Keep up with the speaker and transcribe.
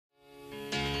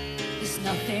There's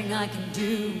nothing I can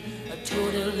do, a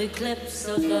total eclipse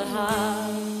of the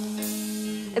heart.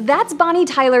 That's Bonnie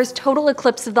Tyler's Total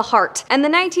Eclipse of the Heart, and the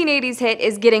 1980s hit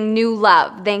is getting new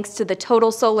love thanks to the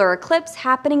total solar eclipse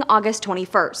happening August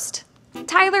 21st.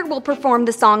 Tyler will perform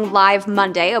the song live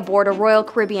Monday aboard a Royal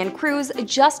Caribbean cruise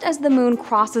just as the moon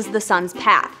crosses the sun's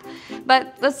path.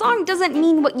 But the song doesn't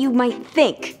mean what you might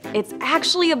think. It's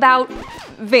actually about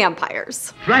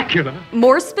vampires. Dracula?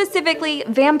 More specifically,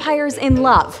 vampires in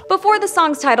love. Before the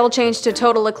song's title changed to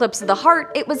Total Eclipse of the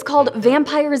Heart, it was called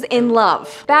Vampires in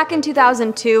Love. Back in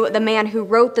 2002, the man who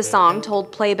wrote the song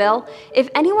told Playbill, "If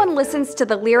anyone listens to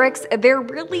the lyrics, they're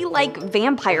really like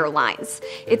vampire lines.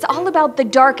 It's all about the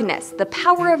darkness, the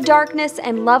power of darkness,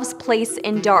 and love's place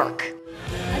in dark."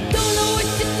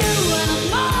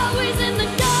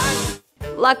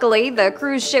 Luckily, the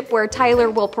cruise ship where Tyler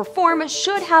will perform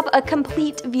should have a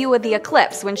complete view of the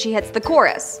eclipse when she hits the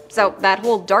chorus, so that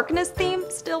whole darkness theme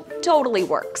still totally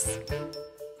works.